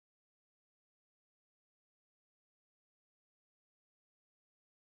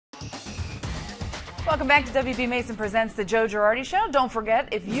Welcome back to WB Mason Presents the Joe Girardi Show. Don't forget,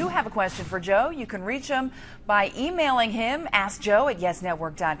 if you have a question for Joe, you can reach him by emailing him,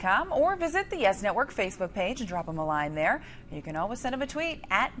 askjoe@yesnetwork.com, or visit the Yes Network Facebook page and drop him a line there. You can always send him a tweet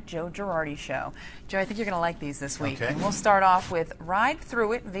at Joe Girardi Show. Joe, I think you're going to like these this week. Okay. And we'll start off with Ride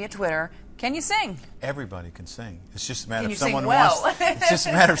Through It via Twitter. Can you sing? Everybody can sing. It's just a matter Can if you someone sing well? wants. It's just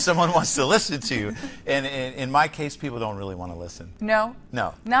a matter if someone wants to listen to you. And in my case, people don't really want to listen. No?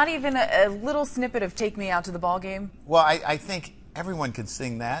 No. Not even a little snippet of Take Me Out to the Ball Game? Well, I think everyone can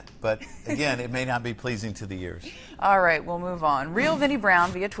sing that, but again, it may not be pleasing to the ears. All right, we'll move on. Real Vinnie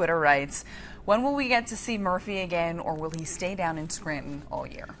Brown via Twitter writes, when will we get to see Murphy again, or will he stay down in Scranton all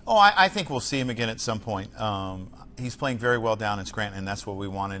year? Oh, I think we'll see him again at some point. He's playing very well down in Scranton, and that's what we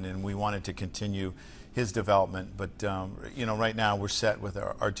wanted, and we wanted to continue his development. But, you know, right now we're set with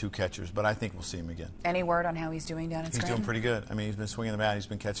our two catchers, but I think we'll see him again. Any word on how he's doing down in Scranton? He's doing pretty good. I mean, he's been swinging the bat, he's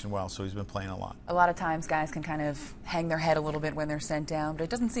been catching well, so he's been playing a lot. A lot of times guys can kind of hang their head a little bit when they're sent down, but it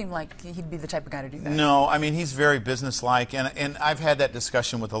doesn't seem like he'd be the type of guy to do that. No, I mean, he's very businesslike, and I've had that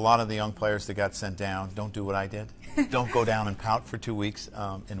discussion with a lot of the young players that got sent down. Don't do what I did. Don't go down and pout for 2 weeks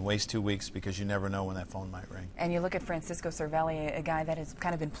and waste 2 weeks, because you never know when that phone might ring. And you look at Francisco Cervelli, a guy that has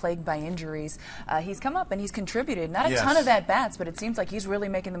kind of been plagued by injuries. He's come up and he's contributed. Not a ton of at-bats, but it seems like he's really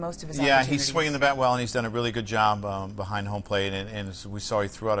making the most of his opportunities. Yeah, he's swinging the bat well, and he's done a really good job behind home plate. And as we saw, he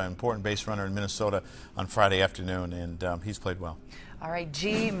threw out an important base runner in Minnesota on Friday afternoon, and he's played well. All right,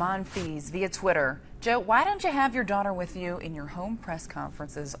 G. Monfils via Twitter. Joe, why don't you have your daughter with you in your home press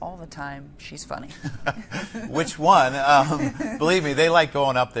conferences all the time? She's funny. Which one? Believe me, they like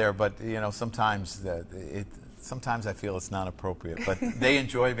going up there, but you know, sometimes I feel it's not appropriate. But they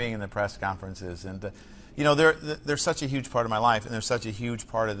enjoy being in the press conferences, and you know, they're such a huge part of my life, and they're such a huge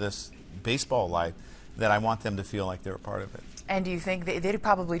part of this baseball life that I want them to feel like they're a part of it. And do you think they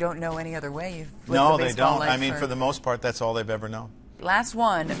probably don't know any other way? No, they don't. I mean, for the most part, that's all they've ever known. Last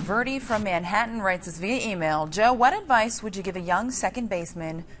one. Verdi from Manhattan writes us via email. Joe, what advice would you give a young second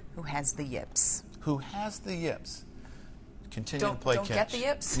baseman who has the yips? Who has the yips? Continue to play catch. Don't get the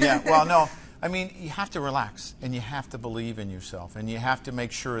yips? Yeah, well, no. I mean, you have to relax, and you have to believe in yourself, and you have to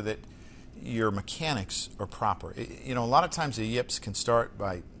make sure that your mechanics are proper. You know, a lot of times the yips can start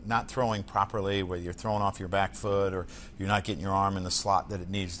by not throwing properly, where you're throwing off your back foot or you're not getting your arm in the slot that it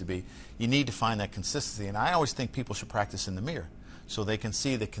needs to be. You need to find that consistency, and I always think people should practice in the mirror so they can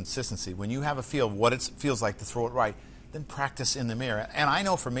see the consistency. When you have a feel of what it feels like to throw it right, then practice in the mirror. And I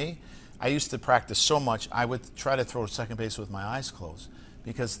know for me, I used to practice so much, I would try to throw second base with my eyes closed,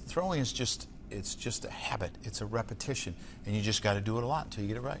 because throwing is just a habit. It's a repetition, and you just got to do it a lot until you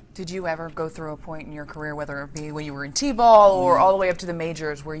get it right. Did you ever go through a point in your career, whether it be when you were in T-ball or all the way up to the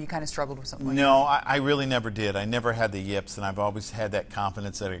majors, where you kind of struggled with something like that? No, I really never did. I never had the yips, and I've always had that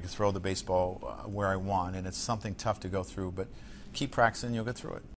confidence that I could throw the baseball where I want, and it's something tough to go through, but keep practicing, you'll get through it.